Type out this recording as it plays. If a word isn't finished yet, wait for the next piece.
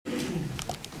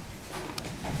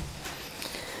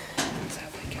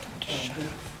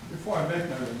Before I make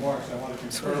my remarks, I want to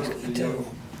concur with the young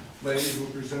lady who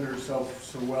presented herself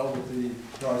so well with the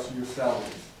price of your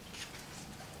salaries.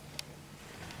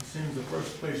 It seems the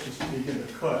first place to begin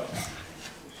to cut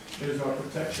is our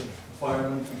protection,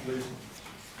 firemen and policemen.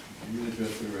 You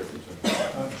address the record,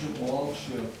 sir. I'm Jim Walsh,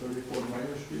 34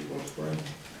 Minor Street, Wilkes Barre.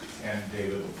 And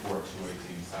David Laport,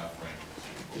 218 South Franklin.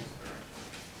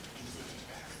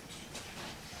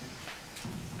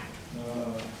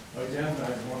 Again, I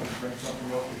want to bring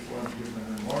something up before I give my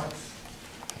remarks.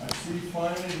 I see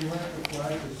finally the American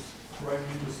flag is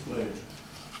correctly displayed.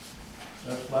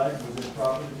 That flag was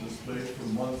improperly displayed for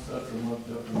months after month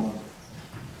after month.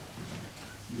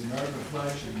 The American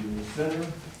flag should be in the center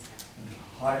and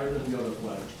higher than the other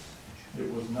flags.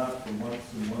 It was not for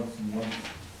months and months and months.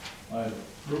 I have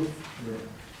proof here,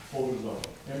 photos of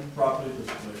it, improperly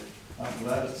displayed. I'm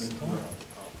glad it's been corrected.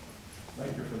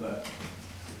 Thank you for that.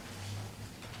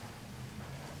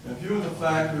 In view of the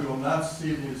fact we will not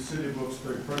see the city of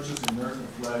Wilkes-Barre purchase American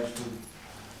flags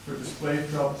for display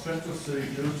throughout Central City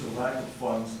due to lack of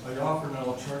funds, I offer an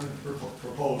alternative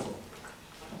proposal.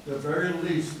 At the very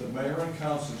least, the mayor and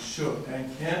council should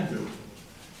and can do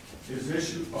is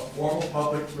issue a formal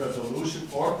public resolution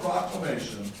or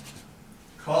proclamation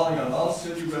calling on all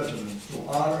city residents to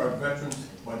honor our veterans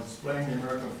by displaying the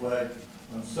American flag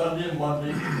on Sunday and Monday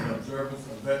in observance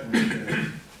of Veterans Day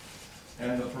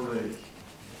and the parade,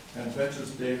 and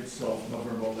Veterans Day itself,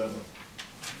 November 11th.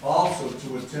 Also,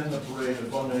 to attend the parade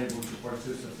if unable to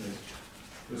participate.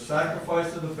 The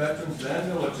sacrifice of the veterans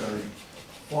and military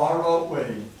far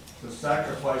outweigh the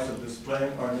sacrifice of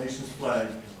displaying our nation's flag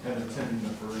and attending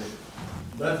the parade.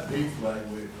 Let's be flag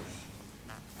wavers.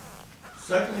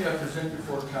 Secondly, I present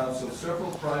before council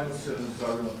several private citizens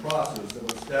are in the process of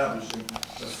establishing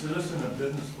a citizen and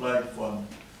business flag fund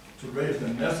to raise the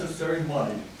necessary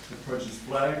money to purchase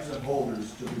flags and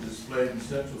holders to be displayed in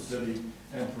Central City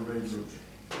and parade routes.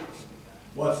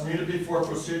 What's needed before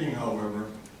proceeding, however,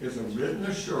 is a written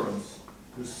assurance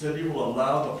the city will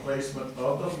allow the placement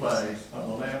of the flags on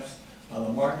the lamps on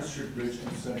the Market Street Bridge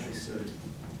in Central City.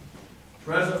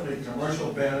 Presently,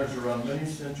 commercial banners are on many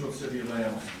Central City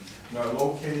lamps and are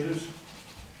located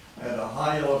at a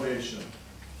high elevation.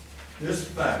 This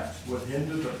fact would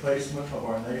hinder the placement of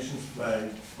our nation's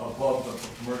flag above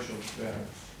the commercial banners.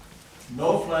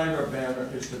 No flag or banner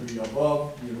is to be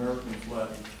above the American flag.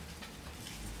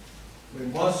 We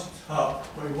must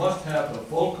have the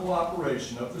full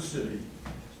cooperation of the city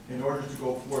in order to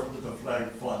go forth with the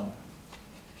flag fund.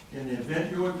 In the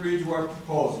event you agree to our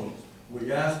proposal,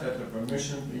 we ask that the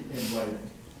permission be in writing.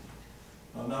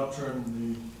 I'll now turn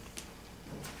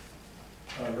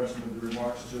the rest of the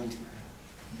remarks to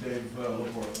Dave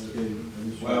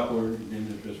Laport. Well, name and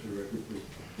address for the record, please.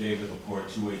 David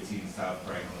Laport, 218 South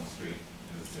Franklin Street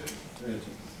in the city.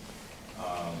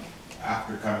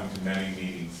 After coming to many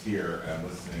meetings here and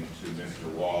listening to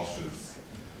Mr. Walsh's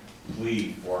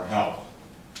plea for help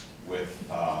with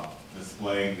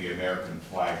displaying the American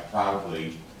flag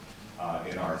proudly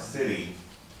in our city,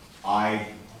 I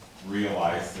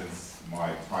realized, since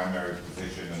my primary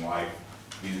position in life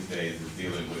these days is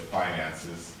dealing with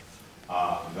finances,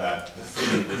 that the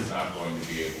city was not going to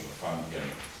be able to fund him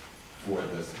for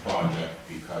this project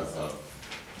because of,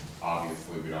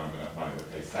 obviously, we don't have enough money to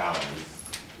pay salaries,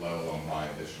 let alone buy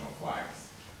additional flags.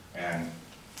 And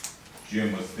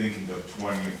Jim was thinking of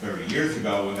 20 or 30 years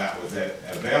ago when that was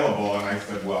available, and I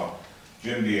said, well,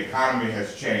 Jim, the economy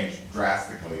has changed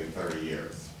drastically in 30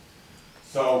 years.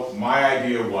 So my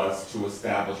idea was to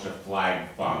establish a flag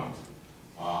fund.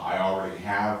 I already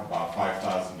have about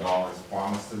 $5,000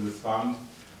 promised to this fund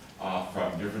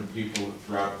from different people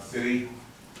throughout the city.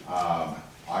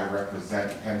 I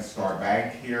represent Penn Star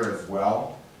Bank here as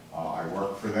well. I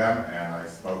work for them, and I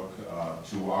spoke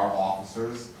to our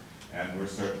officers, and we're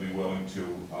certainly willing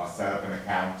to set up an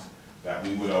account that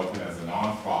we would open as a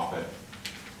nonprofit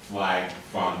flag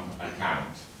fund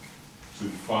account to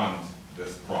fund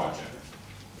this project.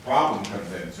 The problem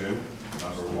comes into,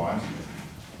 number one,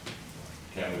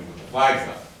 can we put the flags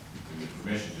up? We need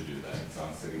permission to do that. It's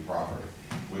on city property,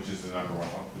 which is the number one.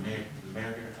 Oh, the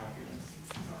mayor get a copy of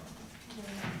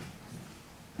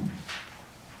this?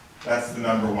 That's the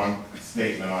number one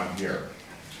statement on here.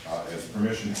 Is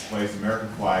permission to place American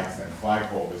flags and flag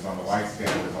holders on the white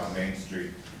standards on Main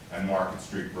Street and Market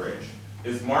Street Bridge.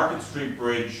 Is Market Street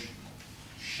Bridge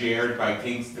shared by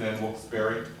Kingston and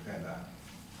Wilkes-Barre? PennDOT.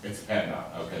 It's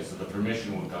PennDOT. Okay, so the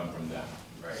permission would come from them.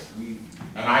 Right.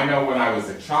 And I know when I was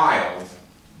a child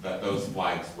that those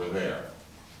flags were there.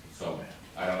 So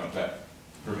I don't know if that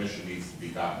permission needs to be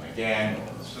gotten again.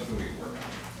 That's something we can work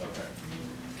on. Okay.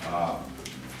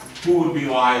 Who would be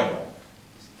liable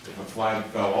If a flag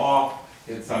fell off,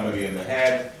 hit somebody in the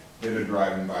head, hit a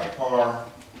driving by car,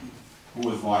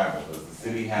 who is liable? Does the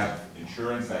city have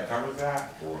insurance that covers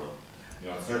that? Or, you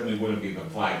know, it certainly wouldn't be the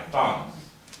flag fund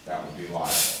that would be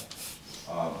liable.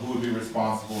 Who would be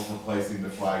responsible for placing the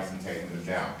flags and taking them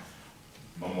down?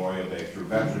 Memorial Day through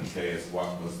Veterans Day is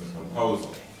what was the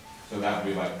proposal. So that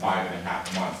would be like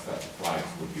 5.5 months that the flags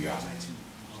would be up.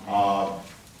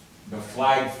 The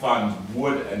flag fund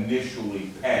would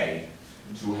initially pay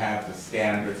to have the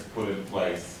standards put in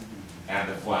place and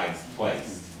the flags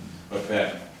placed. But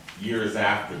then, years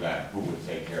after that, who would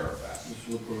take care of that?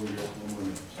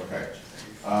 Okay.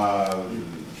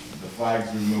 The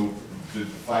flags removed, the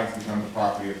flags become the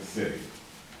property of the city.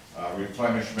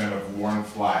 Replenishment of worn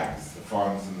flags, the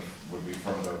funds would be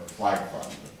from the flag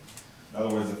fund. In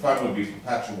other words, the fund would be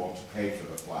perpetual to pay for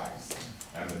the flags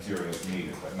and materials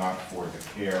needed, but not for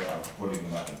the care of putting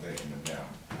them up and taking them down.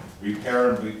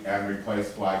 Repair and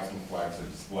replace flags when flags are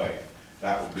displayed.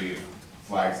 That would be if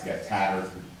flags get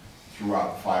tattered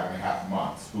throughout the 5.5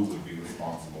 months. Who would be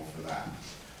responsible for that?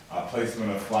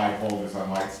 Placement of flag holders on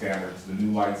light standards. The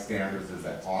new light standards, is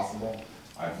that possible?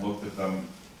 I've looked at them,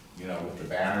 you know, with the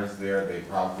banners there. They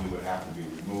probably would have to be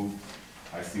removed.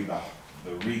 I see the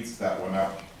wreaths that went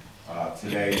up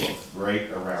today looks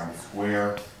great around the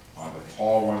square. On the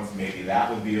tall ones, maybe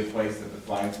that would be a place that the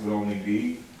flags would only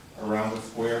be around the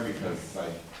square, because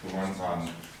like the ones on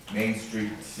Main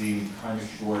Street seem kind of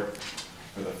short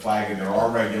for the flag, and there are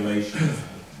regulations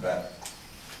that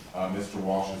Mr.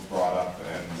 Walsh has brought up,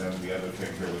 and then the other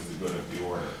thing here was the good of the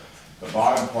order. The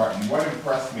bottom part, and what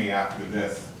impressed me after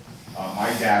this,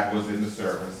 my dad was in the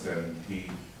service, and he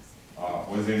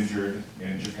was injured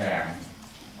in Japan.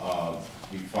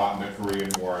 He fought in the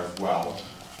Korean War as well.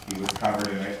 He was covered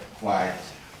in a flag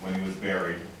when he was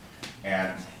buried.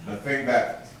 And the thing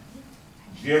that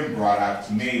Jim brought out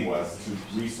to me was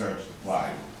to research the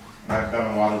flag. And I've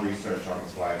done a lot of research on the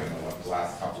flag in the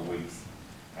last couple of weeks.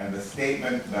 And the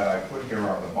statement that I put here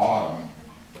on the bottom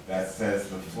that says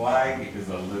the flag is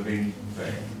a living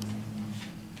thing.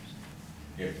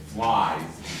 It flies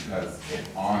because it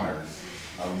honors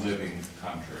a living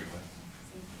country.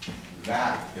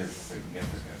 That is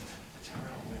significant.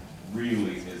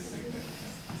 Really is significant.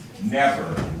 Never,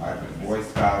 I've been Boy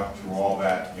Scout through all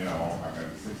that, you know,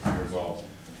 I'm 60 years old.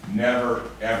 Never,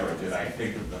 ever did I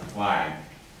think of the flag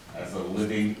as a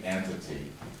living entity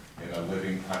in a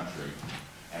living country.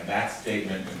 And that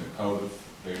statement in the code of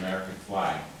the American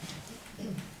flag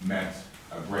meant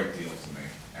a great deal to me.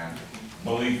 And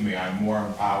believe me, I'm more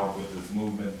empowered with this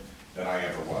movement than I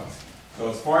ever was. So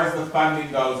as far as the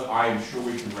funding goes, I am sure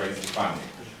we can raise the funding.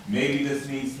 Maybe this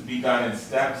needs to be done in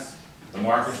steps. The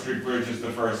Market Street Bridge is the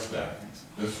first step.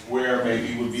 The square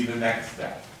maybe would be the next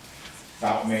step.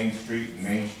 South Main Street and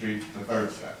Main Street, the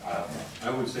third step. I don't know. I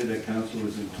would say that council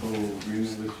is in total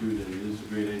agreement with you that it is a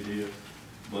great idea,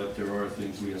 but there are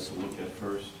things we have to look at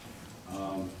first.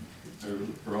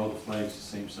 Are all the flags the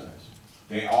same size?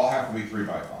 They all have to be 3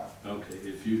 by 5. Okay,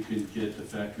 if you can get the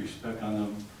factory spec on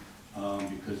them,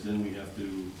 because then we have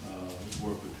to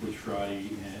work with Butch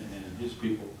Friday and his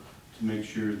people to make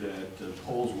sure that the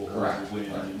poles will hold the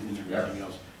wind and everything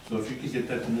else. So if you can get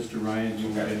that to Mr. Ryan, he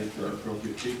will get it to the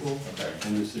appropriate people,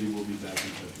 and the city will be back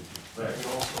in touch with you. Right.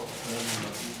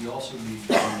 We also need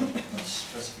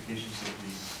specifications of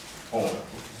the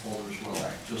folder as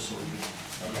well, just so we can.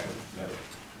 Okay.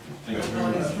 Thank you On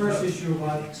very his much. first issue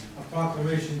about a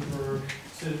proclamation for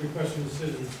request from the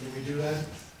citizens, can we do that?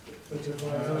 But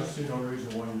I don't see no reason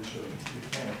why you shouldn't. You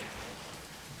can't.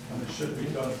 And it should be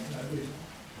done at least.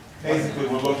 Basically,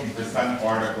 we're looking for some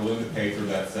article in the paper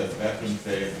that says Veterans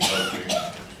Day is approaching.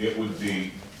 It would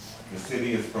be, the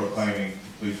city is proclaiming,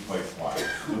 please place flags.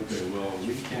 Okay, well,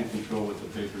 we can't control what the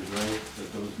papers write,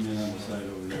 but those men on the side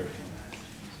over there can.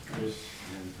 Chris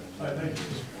and. I think.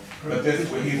 But this,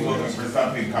 he's looking for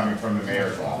something coming from the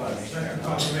mayor's office.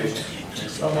 Confirmation,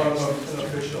 somewhat of an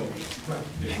official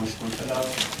Okay, once-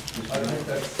 announcement. I think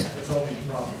that's only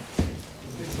proper.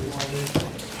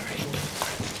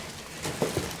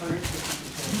 I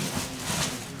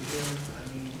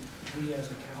mean, we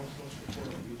as a council support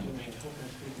what you're doing. I hope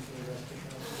I'm speaking for the rest of the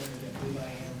council, that we,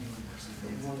 I am,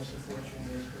 we want to support you in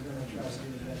this. We're going to try to do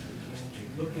the best we can to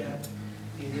look at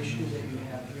the issues that you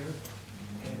have here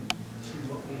and see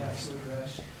what we have to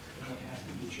address and what has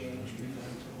to be changed. We're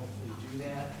going to hopefully do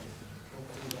that.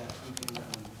 Hopefully that we can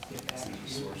get back to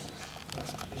you. But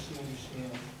just to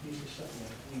understand, this is something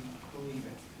that we believe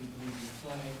in. We believe in the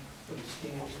flag, what it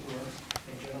stands for.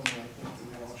 And gentlemen, I think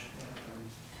we all should have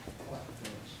quite a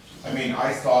things. I mean,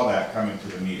 I saw that coming to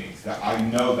the meetings. That I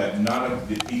know that none of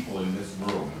the people in this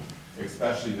room,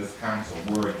 especially this council,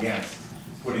 were against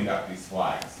putting up these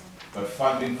flags. But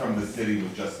funding from the city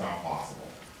was just not possible.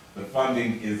 The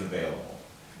funding is available.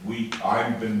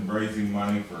 I've been raising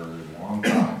money for a long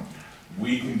time.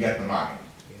 We can get the money.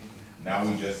 Now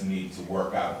we just need to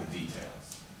work out the details.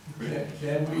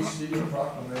 Can we see a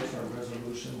proclamation or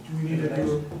resolution? Do we need to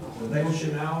do a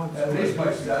motion now? At least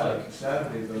by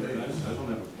Saturday, the I latest. don't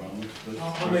have a problem.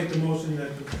 I'll make the motion that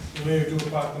the mayor do a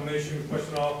proclamation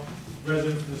requesting all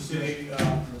residents of the city,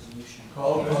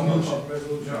 Call a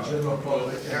resolution. general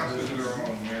public.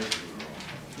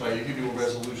 Right, you can do a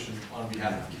resolution on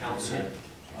behalf of council,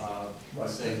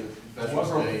 say that Veterans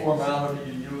Whatever Day,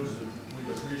 formality you use,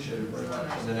 we appreciate it very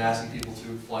much. and then asking people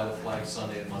to fly the flag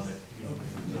Sunday and Monday.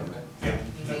 Okay.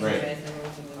 Great.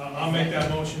 I'll make that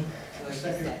motion.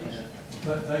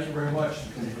 Thank you very much,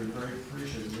 we very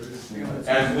appreciate it.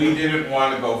 And we didn't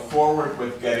want to go forward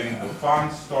with getting the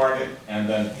funds started, and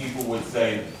then people would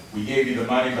say, we gave you the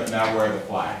money, but now where are the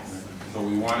flags? So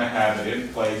we want to have it in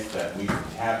place, that we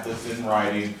have this in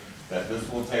writing, that this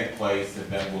will take place, and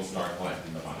then we'll start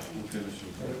collecting the money.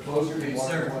 Closing.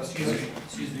 Sir,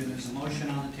 excuse me, there's a motion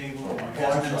on the table,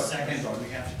 there has been a second, we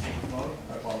have to take a vote.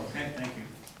 Okay, thank you.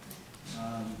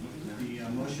 The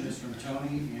motion is from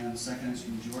Tony, and the second is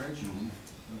from George.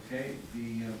 Okay,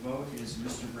 the vote is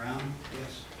Mr. Brown?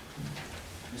 Yes.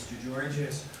 Mr. George?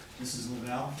 Yes. Mrs.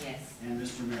 Lavelle? Yes. And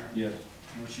Mr. Merritt? Yes.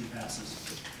 Motion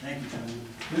passes. Thank you, gentlemen.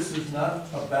 This is not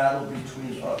a battle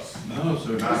between us. No,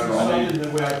 sir. Not This at is all. something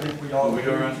that I think we all We are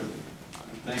agree on. to.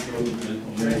 Thank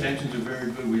you. Your intentions are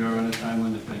very good. We are on a time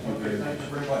limit. Thank you very Okay, much.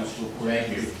 thank you very much. Thank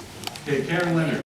you. Okay, Karen Leonard.